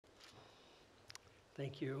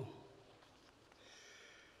Thank you.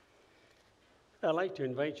 I'd like to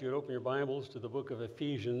invite you to open your Bibles to the book of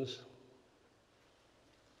Ephesians.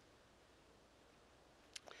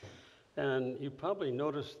 And you probably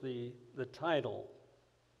noticed the title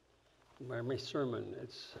of my sermon.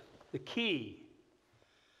 It's The Key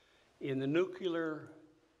in the Nuclear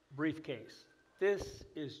Briefcase. This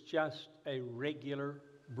is just a regular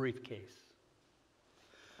briefcase.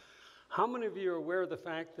 How many of you are aware of the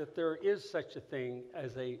fact that there is such a thing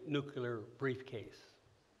as a nuclear briefcase?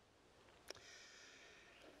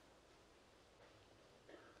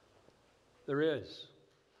 There is.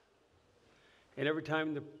 And every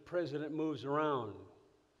time the president moves around,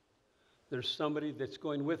 there's somebody that's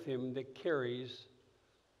going with him that carries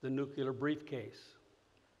the nuclear briefcase.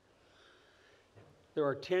 There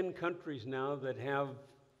are 10 countries now that have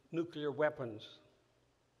nuclear weapons.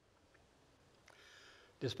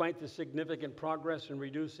 Despite the significant progress in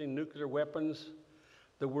reducing nuclear weapons,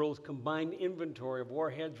 the world's combined inventory of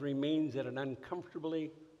warheads remains at an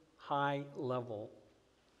uncomfortably high level.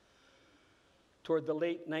 Toward the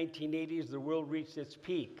late 1980s, the world reached its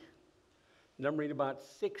peak, numbering about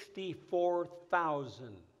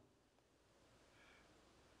 64,000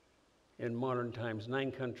 in modern times,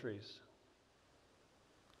 9 countries.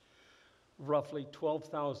 Roughly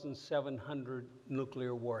 12,700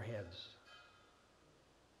 nuclear warheads.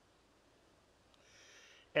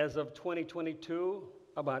 As of 2022,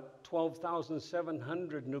 about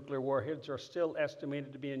 12,700 nuclear warheads are still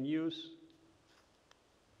estimated to be in use.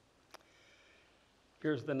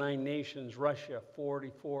 Here's the 9 nations: Russia,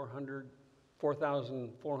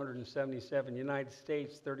 4,477, United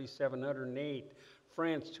States, 3,708,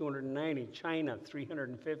 France, 290, China,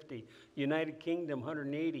 350, United Kingdom,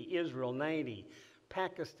 180, Israel, 90,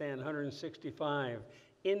 Pakistan, 165,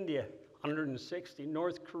 India, 160,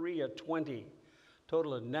 North Korea, 20,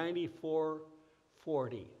 total of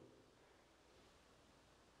 9440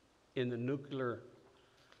 in the nuclear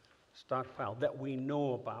stockpile that we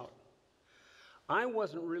know about. I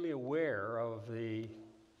wasn't really aware of the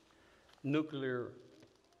nuclear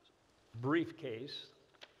briefcase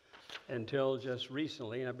until just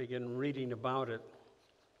recently. I began reading about it.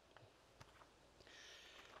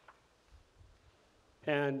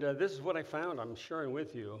 And this is what I found. I'm sharing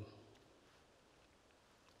with you.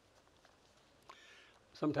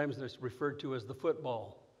 Sometimes it's referred to as the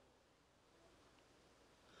football.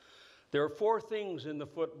 There are 4 things in the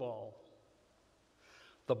football: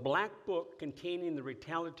 the black book containing the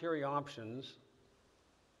retaliatory options,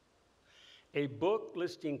 a book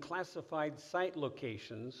listing classified site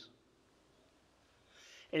locations,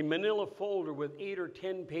 a manila folder with 8 or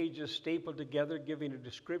 10 pages stapled together giving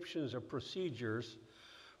descriptions of procedures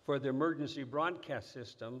for the emergency broadcast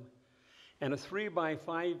system, and a 3 by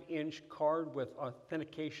 5 inch card with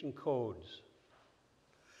authentication codes.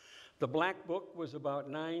 The black book was about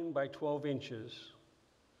 9 by 12 inches.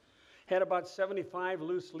 Had about 75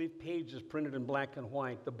 loose leaf pages printed in black and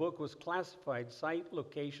white. The book was classified. Site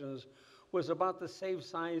locations was about the same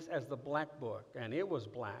size as the black book, and it was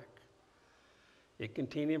black. It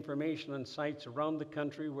contained information on sites around the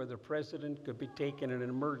country where the president could be taken in an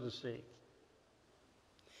emergency.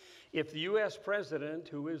 If the U.S. president,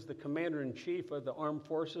 who is the commander-in-chief of the armed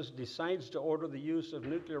forces, decides to order the use of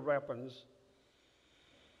nuclear weapons,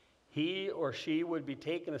 he or she would be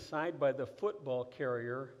taken aside by the football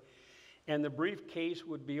carrier and the briefcase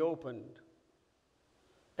would be opened.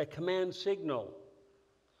 A command signal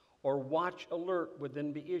or watch alert would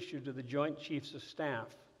then be issued to the Joint Chiefs of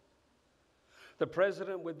Staff. The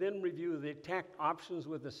President would then review the attack options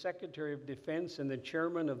with the Secretary of Defense and the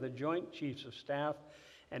Chairman of the Joint Chiefs of Staff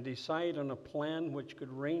and decide on a plan which could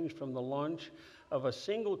range from the launch of a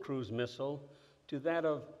single cruise missile to that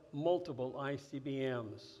of multiple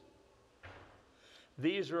ICBMs.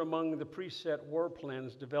 These are among the preset war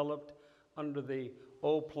plans developed under the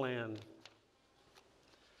O Plan,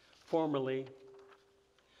 formerly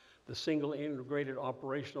the Single Integrated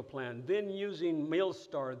Operational Plan. Then, using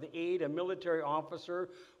MILSTAR, the aid, a military officer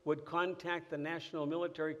would contact the National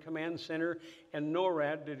Military Command Center and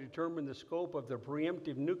NORAD to determine the scope of the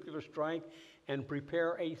preemptive nuclear strike and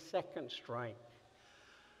prepare a second strike.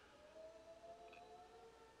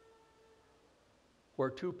 Where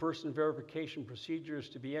 2-person verification procedures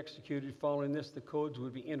to be executed. Following this, the codes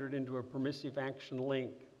would be entered into a permissive action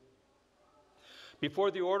link.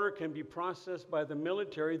 Before the order can be processed by the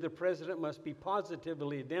military, the president must be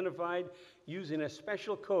positively identified using a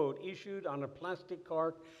special code issued on a plastic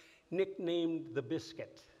card nicknamed the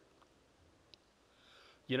Biscuit.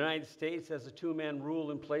 The United States has a 2-man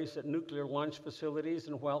rule in place at nuclear launch facilities,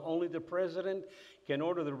 and while only the president can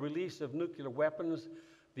order the release of nuclear weapons,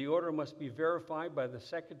 The order must be verified by the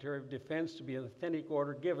Secretary of Defense to be an authentic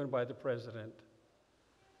order given by the President.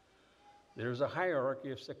 There's a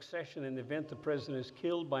hierarchy of succession in the event the President is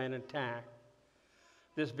killed by an attack.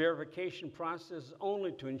 This verification process is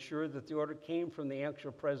only to ensure that the order came from the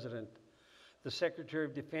actual President. The Secretary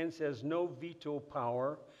of Defense has no veto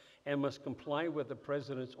power and must comply with the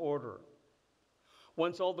President's order.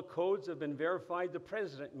 Once all the codes have been verified, the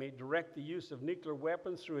President may direct the use of nuclear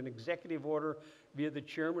weapons through an executive order via the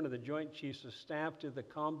Chairman of the Joint Chiefs of Staff to the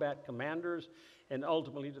combat commanders and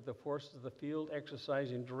ultimately to the forces of the field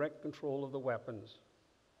exercising direct control of the weapons.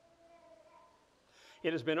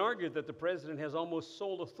 It has been argued that the President has almost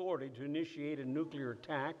sole authority to initiate a nuclear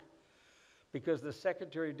attack because the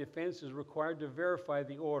Secretary of Defense is required to verify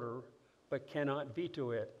the order but cannot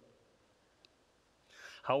veto it.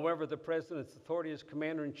 However, the President's authority as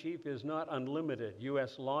Commander-in-Chief is not unlimited.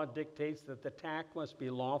 U.S. law dictates that the attack must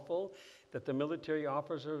be lawful, that the military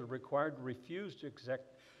officer is required to refuse to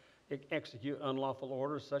execute unlawful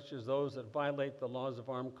orders such as those that violate the laws of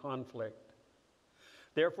armed conflict.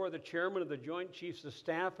 Therefore, the Chairman of the Joint Chiefs of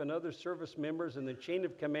Staff and other service members in the chain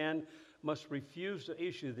of command must refuse to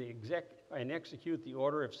issue and execute the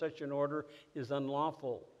order if such an order is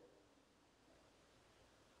unlawful.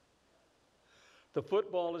 The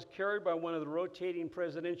football is carried by one of the rotating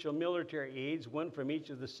presidential military aides, one from each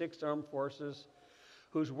of the 6 armed forces,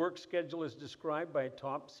 whose work schedule is described by a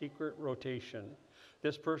top secret rotation.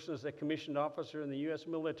 This person is a commissioned officer in the U.S.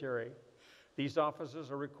 military. These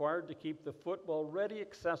officers are required to keep the football ready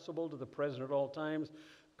accessible to the President at all times.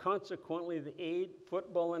 Consequently, the aide,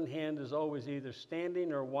 football in hand, is always either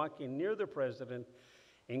standing or walking near the President,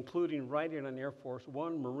 including riding on Air Force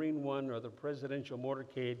One, Marine One, or the presidential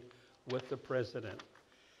motorcade with the President.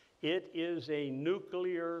 It is a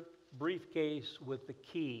nuclear briefcase with the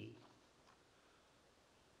key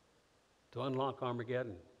to unlock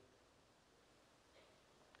Armageddon.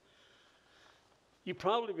 You've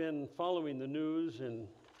probably been following the news and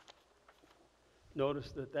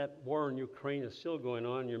noticed that that war in Ukraine is still going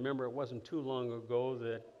on. You remember it wasn't too long ago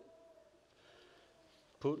that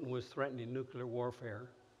Putin was threatening nuclear warfare.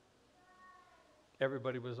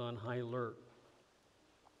 Everybody was on high alert.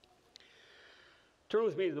 Turn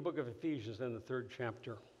with me to the book of Ephesians in the 3rd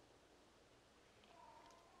chapter.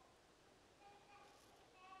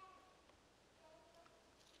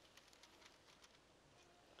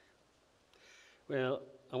 Well,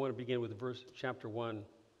 I want to begin with chapter 1.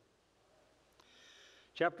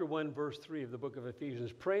 Chapter 1, verse 3 of the book of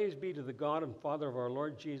Ephesians. Praise be to the God and Father of our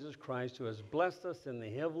Lord Jesus Christ, who has blessed us in the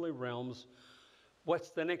heavenly realms.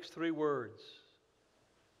 What's the next 3 words?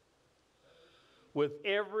 With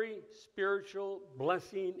every spiritual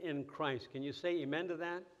blessing in Christ. Can you say amen to that?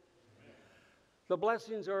 Amen. The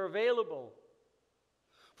blessings are available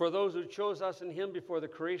for those who chose us in Him before the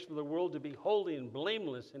creation of the world to be holy and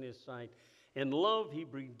blameless in His sight. In love, He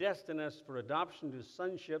predestined us for adoption to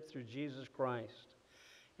sonship through Jesus Christ,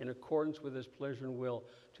 in accordance with His pleasure and will,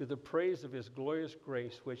 to the praise of His glorious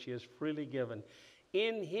grace, which He has freely given.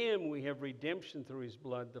 In Him we have redemption through His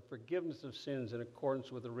blood, the forgiveness of sins in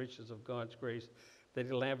accordance with the riches of God's grace that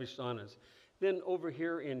He lavished on us. Then over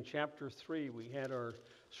here in chapter 3, we had our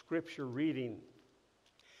scripture reading.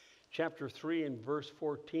 Chapter 3 and verse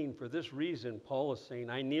 14, for this reason, Paul is saying,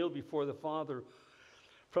 I kneel before the Father,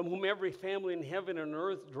 from whom every family in heaven and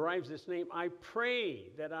earth derives its name. I pray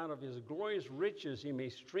that out of His glorious riches He may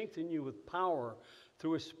strengthen you with power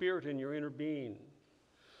through His Spirit in your inner being,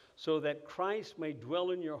 so that Christ may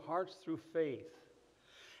dwell in your hearts through faith.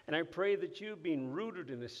 And I pray that you, being rooted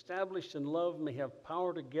and established in love, may have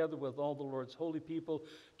power together with all the Lord's holy people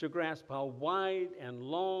to grasp how wide and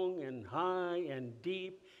long and high and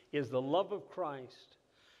deep is the love of Christ,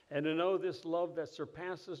 and to know this love that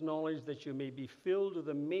surpasses knowledge, that you may be filled to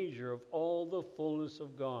the measure of all the fullness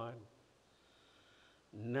of God.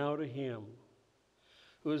 Now to Him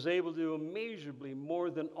who is able to do immeasurably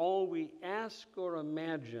more than all we ask or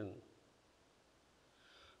imagine,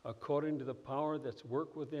 according to the power that's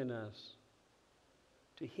worked within us.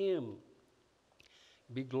 To Him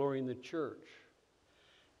be glory in the church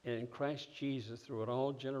and in Christ Jesus throughout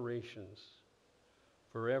all generations,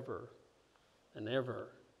 forever and ever.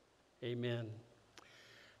 Amen.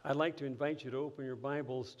 I'd like to invite you to open your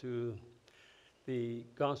Bibles to the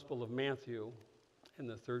Gospel of Matthew in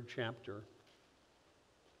the 3rd chapter.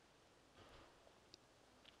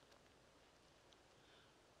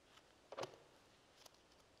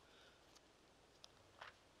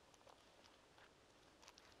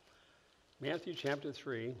 Matthew chapter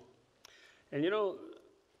 3. And you know,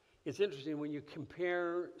 it's interesting when you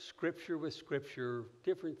compare Scripture with Scripture,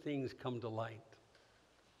 different things come to light.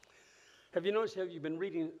 Have you noticed, have you been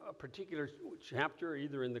reading a particular chapter,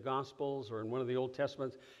 either in the Gospels or in one of the Old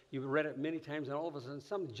Testaments? You've read it many times, and all of a sudden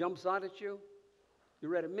something jumps out at you? You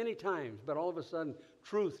read it many times, but all of a sudden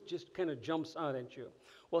truth just kind of jumps out at you.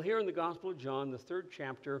 Well, here in the Gospel of John, the 3rd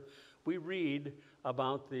chapter, we read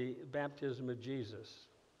about the baptism of Jesus.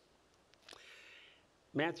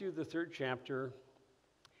 Matthew, the 3rd chapter,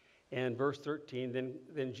 and verse 13,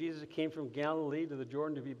 then Jesus came from Galilee to the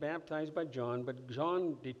Jordan to be baptized by John, but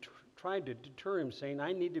John tried to deter him, saying,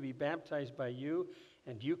 I need to be baptized by you,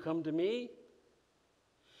 and do you come to me?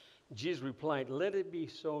 Jesus replied, let it be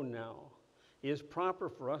so now. It is proper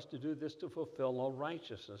for us to do this to fulfill all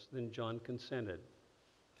righteousness. Then John consented.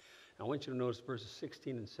 I want you to notice verses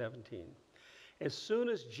 16 and 17. As soon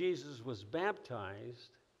as Jesus was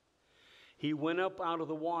baptized, he went up out of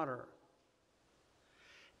the water.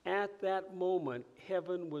 At that moment,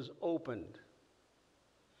 heaven was opened,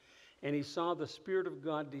 and he saw the Spirit of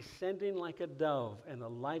God descending like a dove and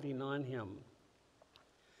alighting on him.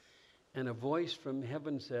 And a voice from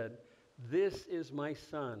heaven said, this is my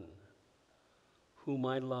Son, whom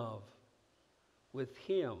I love. With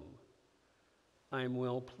him I am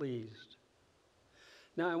well pleased.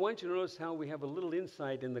 Now I want you to notice how we have a little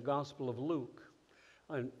insight in the Gospel of Luke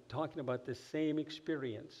on talking about this same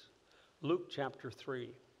experience. Luke chapter 3.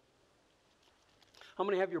 How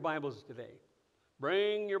many have your Bibles today?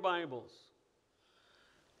 Bring your Bibles.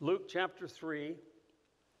 Luke chapter 3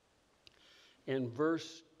 and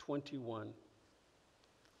verse 21.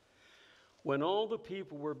 When all the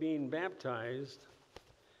people were being baptized,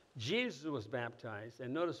 Jesus was baptized.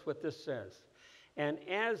 And notice what this says. And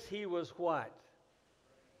as he was what?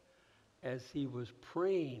 As he was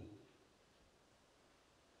praying.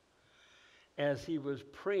 As he was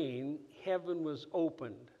praying, heaven was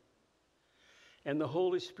opened, and the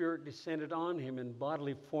Holy Spirit descended on him in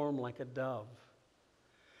bodily form like a dove.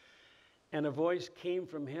 And a voice came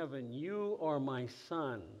from heaven, you are my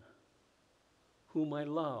Son, whom I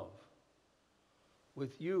love.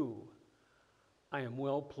 With you I am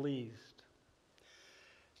well pleased.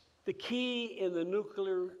 The key in the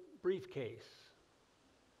nuclear briefcase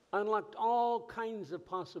unlocked all kinds of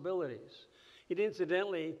possibilities.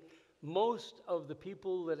 Incidentally, most of the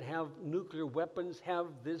people that have nuclear weapons have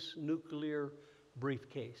this nuclear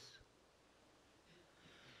briefcase.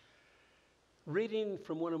 Reading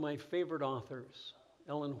from one of my favorite authors,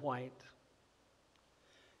 Ellen White,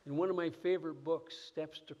 in one of my favorite books,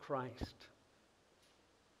 Steps to Christ.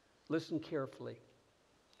 Listen carefully.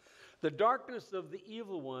 The darkness of the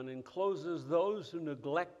evil one encloses those who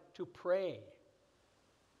neglect to pray.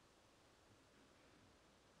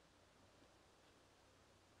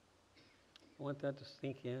 I want that to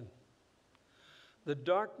sink in. The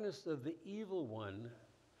darkness of the evil one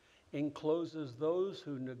encloses those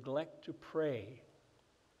who neglect to pray.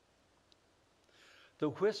 The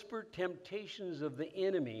whispered temptations of the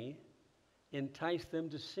enemy entice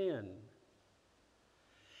them to sin.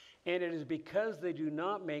 And it is because they do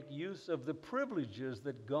not make use of the privileges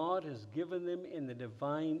that God has given them in the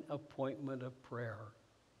divine appointment of prayer.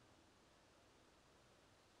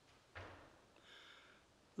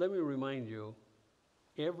 Let me remind you,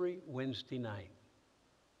 every Wednesday night,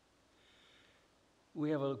 we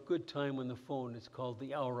have a good time on the phone. It's called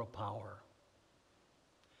the Hour of Power.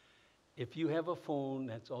 If you have a phone,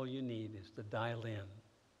 that's all you need is to dial in.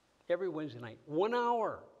 Every Wednesday night, 1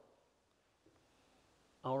 hour.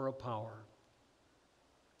 Hour of Power.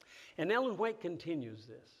 And Ellen White continues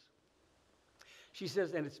this. She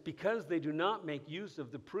says, and it's because they do not make use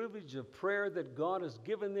of the privilege of prayer that God has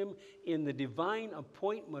given them in the divine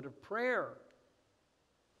appointment of prayer.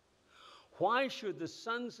 Why should the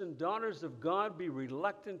sons and daughters of God be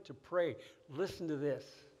reluctant to pray? Listen to this.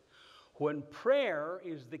 When prayer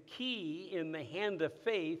is the key in the hand of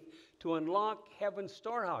faith to unlock heaven's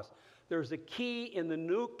storehouse. There's a key in the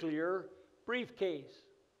nuclear briefcase.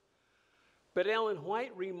 But Ellen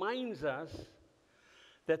White reminds us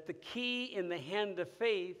that the key in the hand of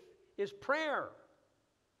faith is prayer.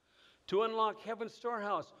 To unlock heaven's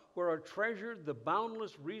storehouse, where are treasured the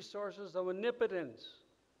boundless resources of omnipotence.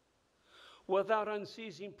 Without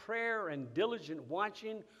unceasing prayer and diligent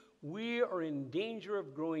watching, we are in danger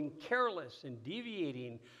of growing careless and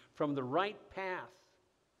deviating from the right path.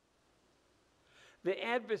 The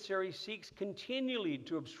adversary seeks continually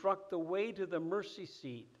to obstruct the way to the mercy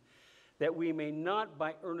seat, that we may not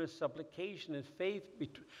by earnest supplication and faith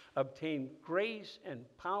obtain grace and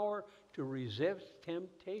power to resist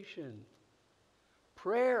temptation.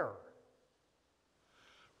 Prayer.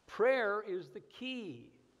 Prayer is the key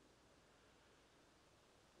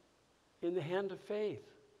in the hand of faith.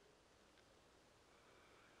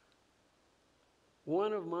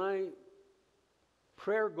 One of my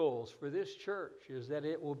prayer goals for this church is that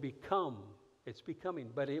it will become, it's becoming,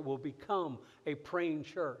 but it will become a praying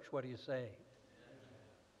church. What do you say?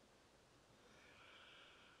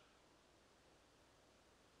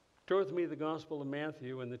 Turn with me to the Gospel of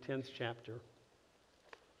Matthew in the 10th chapter.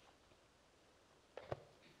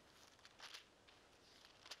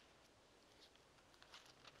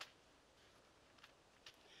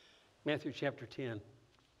 Matthew chapter 10.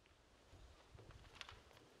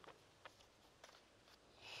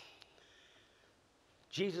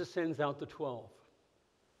 Jesus sends out the 12.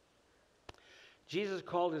 Jesus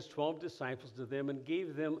called his 12 disciples to them and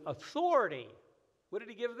gave them authority. What did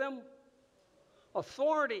he give them?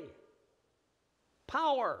 Authority.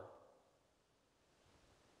 Power.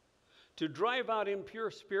 To drive out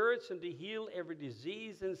impure spirits and to heal every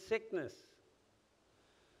disease and sickness.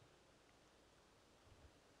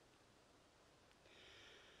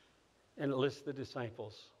 And it lists the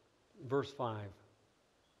disciples. Verse 5.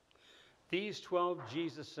 These 12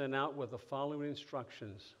 Jesus sent out with the following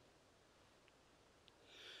instructions.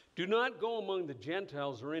 Do not go among the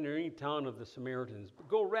Gentiles or enter any town of the Samaritans, but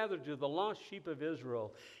go rather to the lost sheep of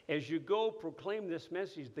Israel. As you go, proclaim this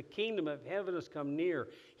message: the kingdom of heaven has come near.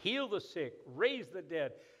 Heal the sick, raise the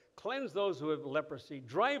dead, cleanse those who have leprosy,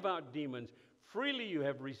 drive out demons. Freely you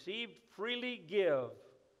have received, freely give.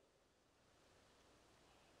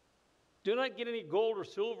 Do not get any gold or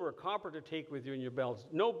silver or copper to take with you in your belts.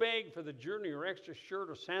 No bag for the journey or extra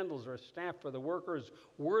shirt or sandals or a staff for the worker is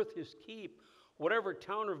worth his keep. Whatever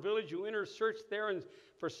town or village you enter, search there and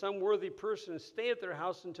for some worthy person and stay at their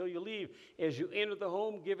house until you leave. As you enter the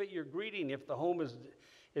home, give it your greeting. If the home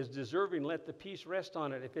is deserving, let the peace rest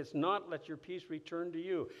on it. If it's not, let your peace return to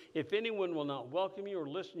you. If anyone will not welcome you or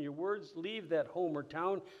listen to your words, leave that home or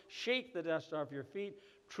town. Shake the dust off your feet.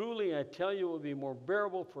 Truly, I tell you, it will be more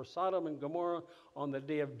bearable for Sodom and Gomorrah on the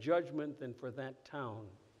day of judgment than for that town.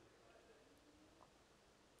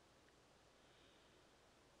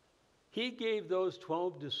 He gave those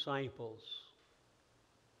 12 disciples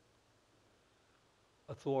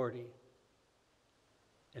authority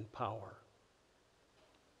and power.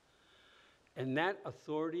 And that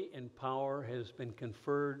authority and power has been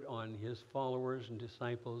conferred on his followers and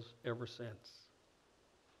disciples ever since.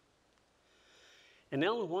 And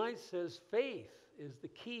Ellen White says faith is the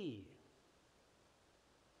key.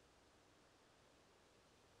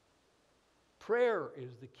 Prayer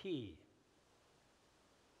is the key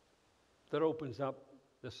that opens up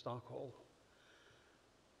the stockhole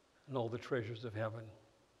and all the treasures of heaven.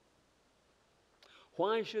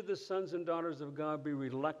 Why should the sons and daughters of God be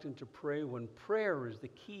reluctant to pray when prayer is the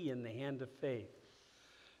key in the hand of faith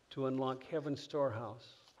to unlock heaven's storehouse,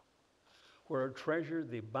 where are treasured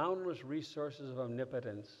the boundless resources of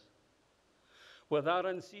omnipotence? Without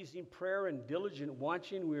unceasing prayer and diligent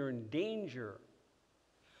watching, we are in danger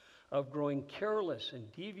of growing careless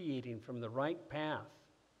and deviating from the right path.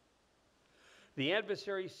 The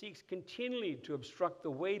adversary seeks continually to obstruct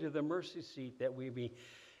the way to the mercy seat, that we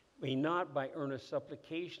may not by earnest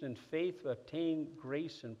supplication and faith obtain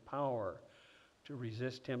grace and power to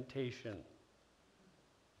resist temptation.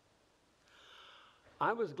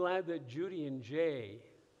 I was glad that Judy and Jay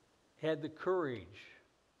had the courage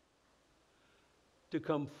to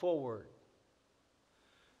come forward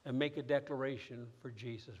and make a declaration for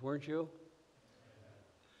Jesus, weren't you?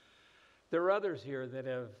 There are others here that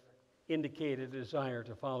have indicated a desire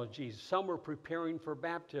to follow Jesus. Some were preparing for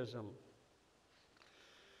baptism,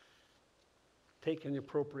 taking the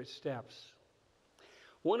appropriate steps.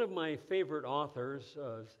 One of my favorite authors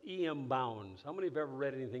is E.M. Bounds. How many have ever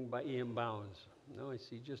read anything by E.M. Bounds? No, I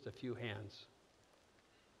see just a few hands.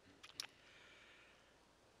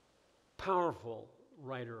 Powerful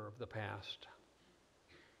writer of the past.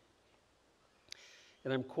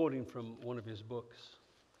 And I'm quoting from one of his books.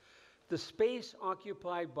 The space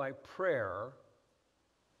occupied by prayer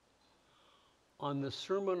on the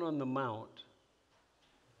Sermon on the Mount,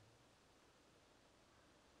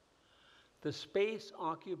 the space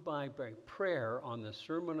occupied by prayer on the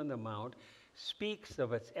Sermon on the Mount speaks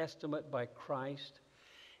of its estimate by Christ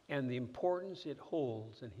and the importance it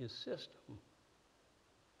holds in his system.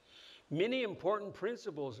 Many important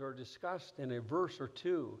principles are discussed in a verse or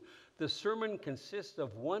two. The sermon consists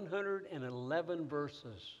of 111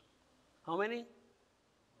 verses. How many?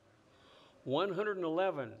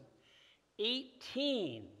 111.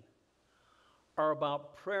 18 are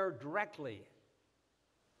about prayer directly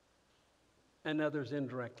and others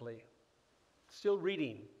indirectly. Still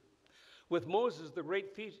reading. With Moses, the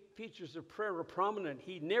great features of prayer are prominent.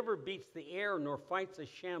 He never beats the air nor fights a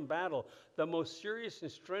sham battle. The most serious and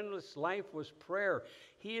strenuous life was prayer.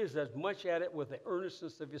 He is as much at it with the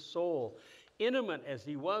earnestness of his soul. Intimate as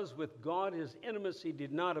he was with God, his intimacy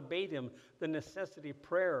did not abate him the necessity of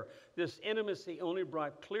prayer. This intimacy only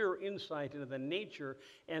brought clear insight into the nature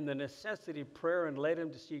and the necessity of prayer and led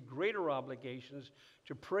him to see greater obligations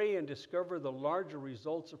to pray and discover the larger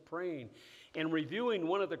results of praying. In reviewing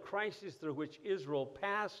one of the crises through which Israel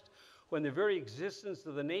passed, when the very existence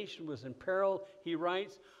of the nation was in peril, he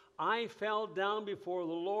writes, I fell down before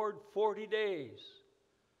the Lord 40 days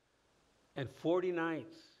and 40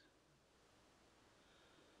 nights.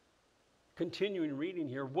 Continuing reading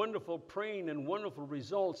here, wonderful praying and wonderful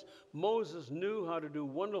results. Moses knew how to do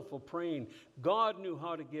wonderful praying. God knew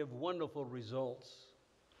how to give wonderful results.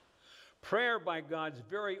 Prayer by God's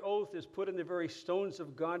very oath is put in the very stones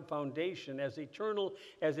of God's foundation, as eternal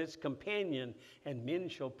as its companion, and men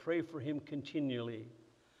shall pray for him continually.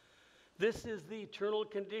 This is the eternal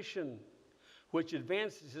condition which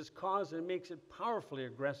advances his cause and makes it powerfully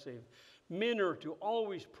aggressive. Men are to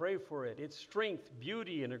always pray for it. Its strength,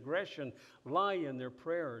 beauty, and aggression lie in their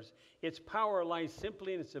prayers. Its power lies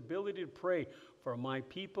simply in its ability to pray. For my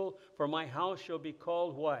people, for my house shall be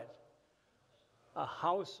called what? A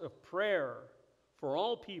house of prayer for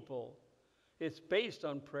all people. It's based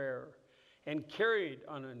on prayer and carried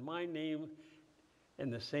on in my name in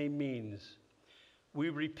the same means. We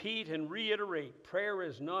repeat and reiterate, prayer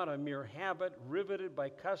is not a mere habit riveted by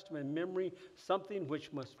custom and memory, something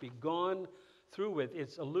which must be gone through with.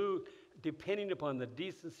 It's depending upon the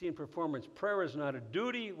decency and performance. Prayer is not a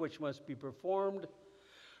duty which must be performed.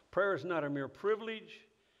 Prayer is not a mere privilege,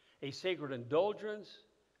 a sacred indulgence.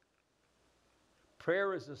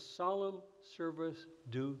 Prayer is a solemn service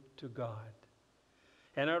due to God.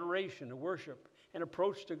 An adoration, a worship, an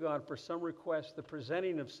approach to God for some request, the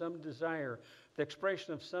presenting of some desire, the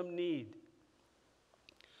expression of some need.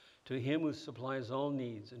 To him who supplies all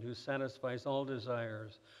needs and who satisfies all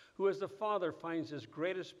desires, who as the Father finds his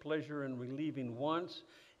greatest pleasure in relieving wants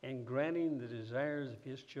and granting the desires of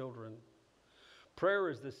his children. Prayer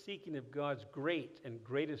is the seeking of God's great and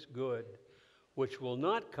greatest good, which will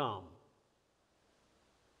not come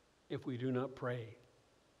if we do not pray.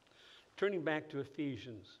 Turning back to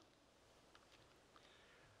Ephesians.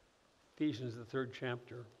 Ephesians, the 3rd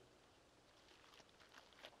chapter.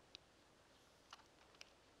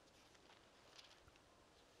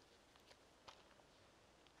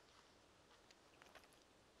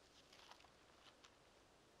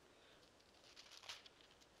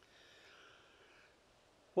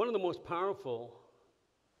 One of the most powerful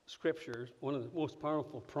scriptures, one of the most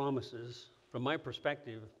powerful promises, from my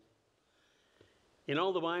perspective, in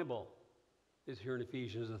all the Bible is here in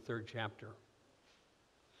Ephesians, the 3rd chapter.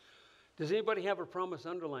 Does anybody have a promise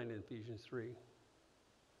underlined in Ephesians 3?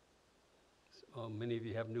 Many of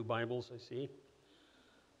you have new Bibles, I see.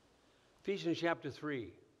 Ephesians chapter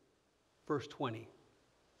 3, verse 20.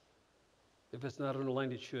 If it's not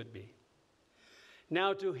underlined, it should be.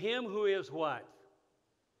 Now to him who is what?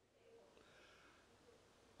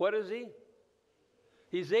 What is he?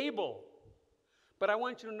 He's able. But I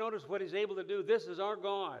want you to notice what he's able to do. This is our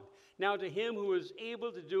God. Now to him who is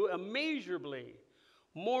able to do immeasurably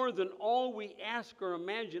more than all we ask or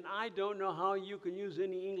imagine. I don't know how you can use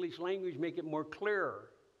any English language, make it more clear.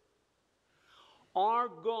 Our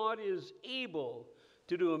God is able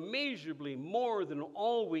to do immeasurably more than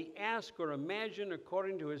all we ask or imagine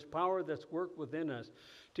according to his power that's worked within us.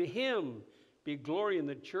 To him be glory in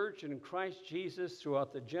the church and in Christ Jesus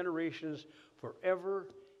throughout the generations forever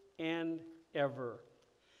and ever.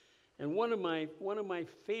 And one of my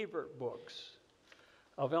favorite books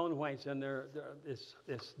of Ellen White's, and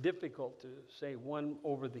it's difficult to say one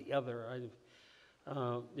over the other.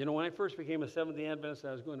 When I first became a Seventh-day Adventist,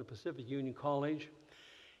 I was going to Pacific Union College,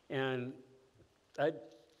 and I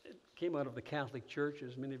came out of the Catholic Church,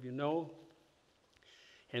 as many of you know.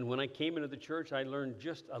 And when I came into the church, I learned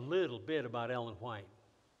just a little bit about Ellen White.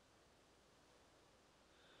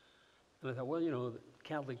 And I thought, well, the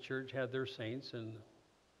Catholic Church had their saints, and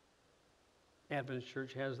Adventist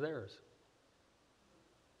Church has theirs.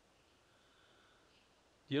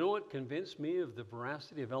 Do you know what convinced me of the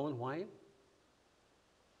veracity of Ellen White?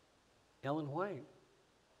 Ellen White.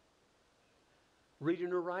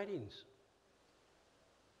 Reading her writings.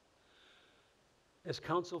 As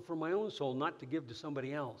counsel for my own soul, not to give to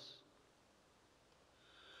somebody else.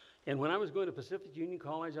 And when I was going to Pacific Union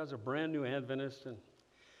College, I was a brand new Adventist, and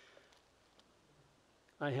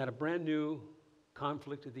I had a brand new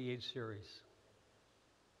Conflict of the Age series.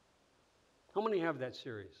 How many have that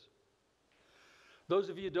series? Those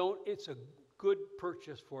of you who don't, it's a good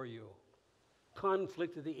purchase for you.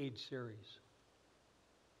 Conflict of the Age series.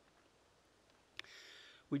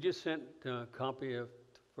 We just sent a copy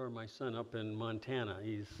for my son up in Montana.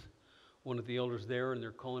 He's one of the elders there, and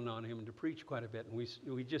they're calling on him to preach quite a bit.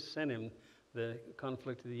 And we just sent him the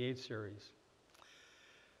Conflict of the Age series.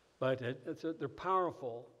 But they're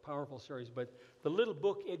powerful, powerful series. But the little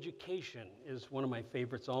book Education is one of my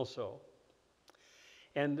favorites also.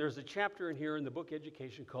 And there's a chapter in here in the book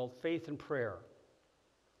Education called Faith and Prayer.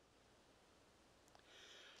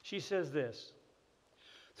 She says this: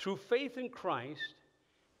 through faith in Christ,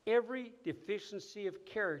 every deficiency of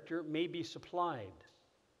character may be supplied,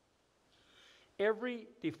 every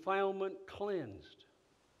defilement cleansed,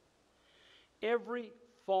 every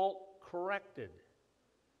fault corrected,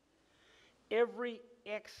 every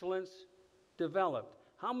excellence developed.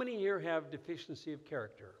 How many here have deficiency of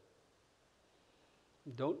character?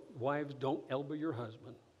 Wives, don't elbow your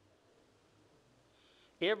husband.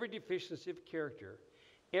 Every deficiency of character,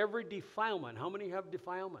 every defilement. How many have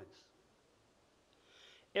defilements?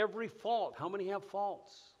 Every fault. How many have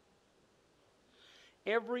faults?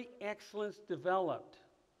 Every excellence developed.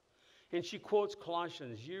 And she quotes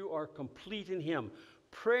Colossians, you are complete in him.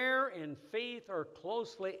 Prayer and faith are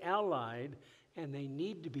closely allied, and they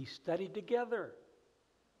need to be studied together.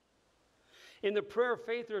 In the prayer of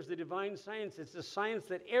faith, there's the divine science. It's the science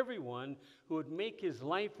that everyone who would make his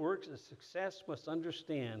life work a success must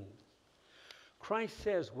understand. Christ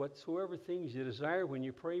says, whatsoever things you desire when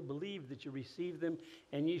you pray, believe that you receive them,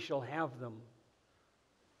 and ye shall have them.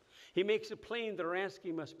 He makes it plain that our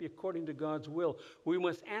asking must be according to God's will. We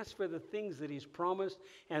must ask for the things that he's promised,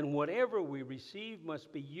 and whatever we receive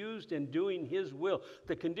must be used in doing his will.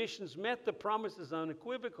 The conditions met, the promise is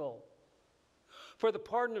unequivocal. For the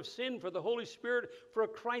pardon of sin, for the Holy Spirit, for a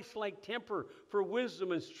Christ-like temper, for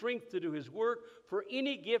wisdom and strength to do his work, for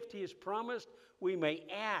any gift he has promised, we may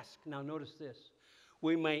ask. Now notice this.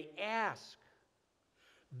 We may ask.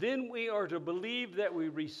 Then we are to believe that we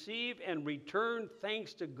receive and return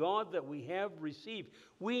thanks to God that we have received.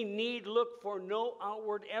 We need look for no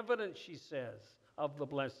outward evidence, she says, of the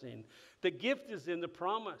blessing. The gift is in the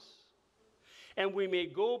promise. And we may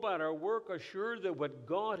go about our work assured that what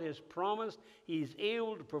God has promised, he's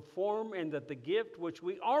able to perform, and that the gift which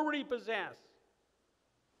we already possess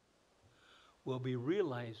will be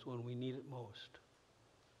realized when we need it most.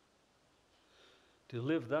 To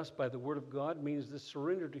live thus by the word of God means the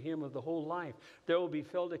surrender to him of the whole life. There will be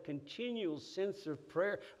felt a continual sense of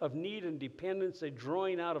prayer, of need and dependence, a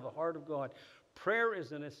drawing out of the heart of God. Prayer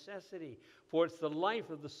is a necessity, for it's the life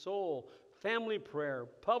of the soul. Family prayer,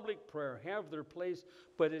 public prayer have their place,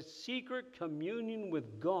 but it's secret communion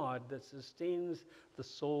with God that sustains the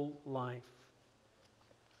soul life.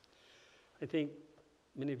 I think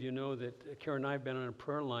many of you know that Karen and I have been on a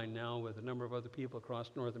prayer line now with a number of other people across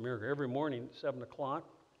North America. Every morning at 7 o'clock,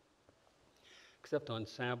 except on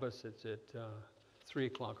Sabbath, it's at 3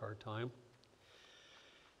 o'clock our time.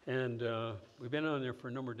 And we've been on there for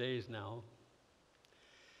a number of days now.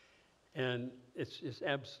 And it's just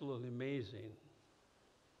absolutely amazing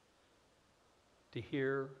to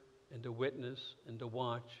hear and to witness and to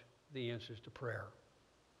watch the answers to prayer.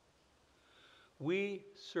 We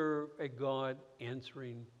serve a God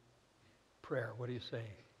answering prayer. What do you say?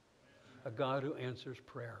 A God who answers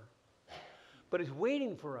prayer. But he's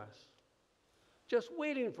waiting for us. Just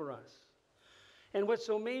waiting for us. And what's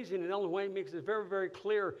so amazing, and Ellen White makes it very, very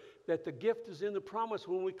clear that the gift is in the promise.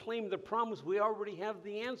 When we claim the promise, we already have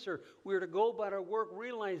the answer. We are to go about our work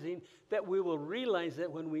realizing that we will realize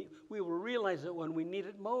that when we will realize it when we need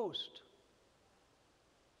it most.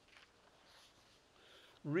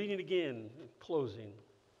 Reading again, closing,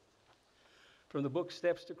 from the book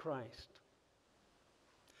Steps to Christ.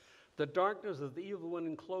 The darkness of the evil one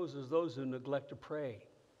encloses those who neglect to pray.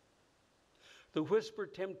 The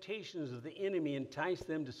whispered temptations of the enemy entice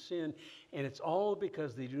them to sin, and it's all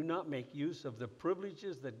because they do not make use of the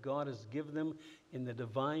privileges that God has given them in the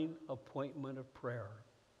divine appointment of prayer.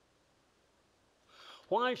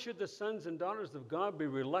 Why should the sons and daughters of God be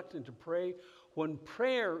reluctant to pray when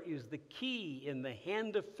prayer is the key in the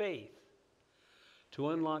hand of faith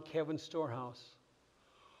to unlock heaven's storehouse,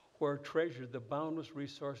 where are treasured the boundless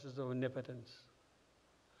resources of omnipotence?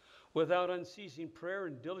 Without unceasing prayer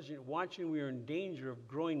and diligent watching, we are in danger of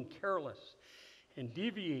growing careless and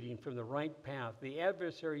deviating from the right path. The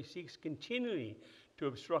adversary seeks continually to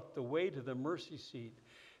obstruct the way to the mercy seat,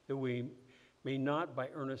 that we may not, by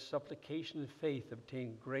earnest supplication and faith,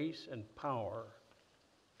 obtain grace and power.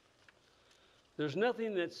 There's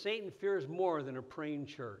nothing that Satan fears more than a praying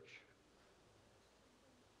church.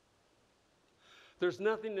 There's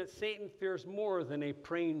nothing that Satan fears more than a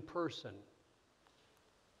praying person.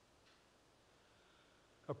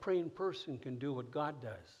 A praying person can do what God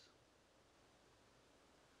does,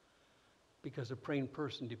 because a praying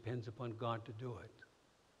person depends upon God to do it.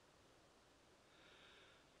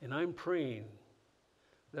 And I'm praying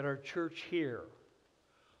that our church here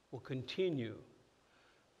will continue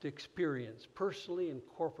to experience, personally and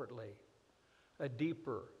corporately, a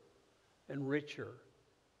deeper and richer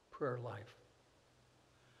prayer life.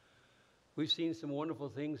 We've seen some wonderful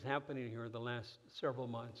things happening here the last several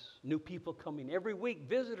months. New people coming. Every week,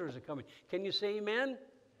 visitors are coming. Can you say amen? Amen.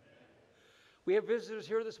 We have visitors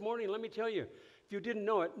here this morning. Let me tell you, if you didn't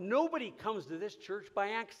know it, nobody comes to this church by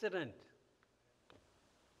accident.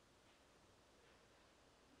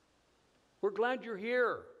 We're glad you're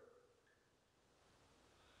here.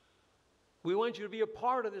 We want you to be a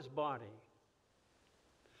part of this body.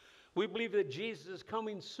 We believe that Jesus is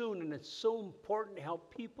coming soon, and it's so important to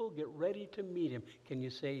help people get ready to meet him. Can you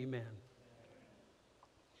say amen?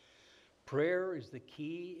 Prayer is the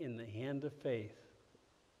key in the hand of faith.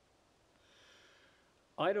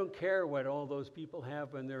 I don't care what all those people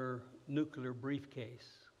have in their nuclear briefcase.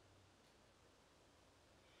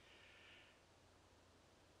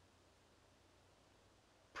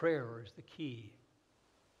 Prayer is the key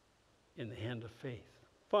in the hand of faith.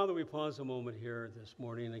 Father, we pause a moment here this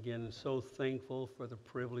morning again, so thankful for the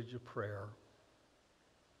privilege of prayer.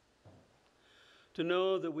 To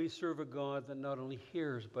know that we serve a God that not only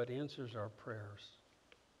hears but answers our prayers,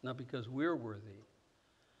 not because we're worthy,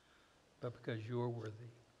 but because you're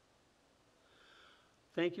worthy.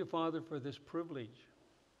 Thank you, Father, for this privilege,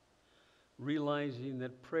 realizing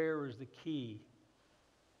that prayer is the key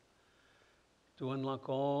to unlock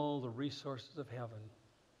all the resources of heaven.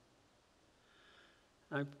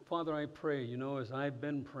 Father, I pray, as I've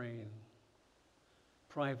been praying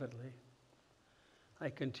privately, I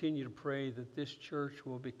continue to pray that this church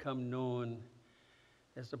will become known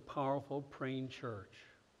as a powerful praying church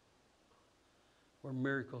where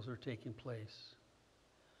miracles are taking place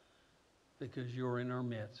because you're in our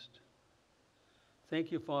midst.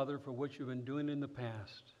 Thank you, Father, for what you've been doing in the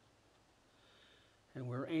past. And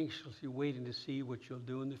we're anxiously waiting to see what you'll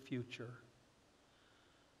do in the future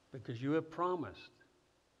because you have promised.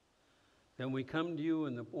 Then we come to you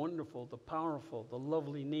in the wonderful, the powerful, the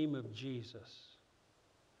lovely name of Jesus,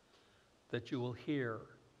 that you will hear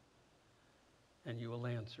and you will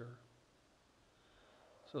answer.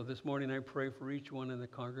 So this morning I pray for each one in the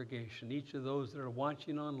congregation, each of those that are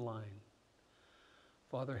watching online.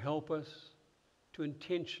 Father, help us to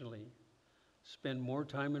intentionally spend more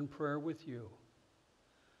time in prayer with you.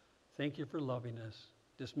 Thank you for loving us.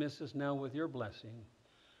 Dismiss us now with your blessing.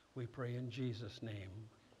 We pray in Jesus' name.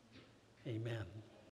 Amen.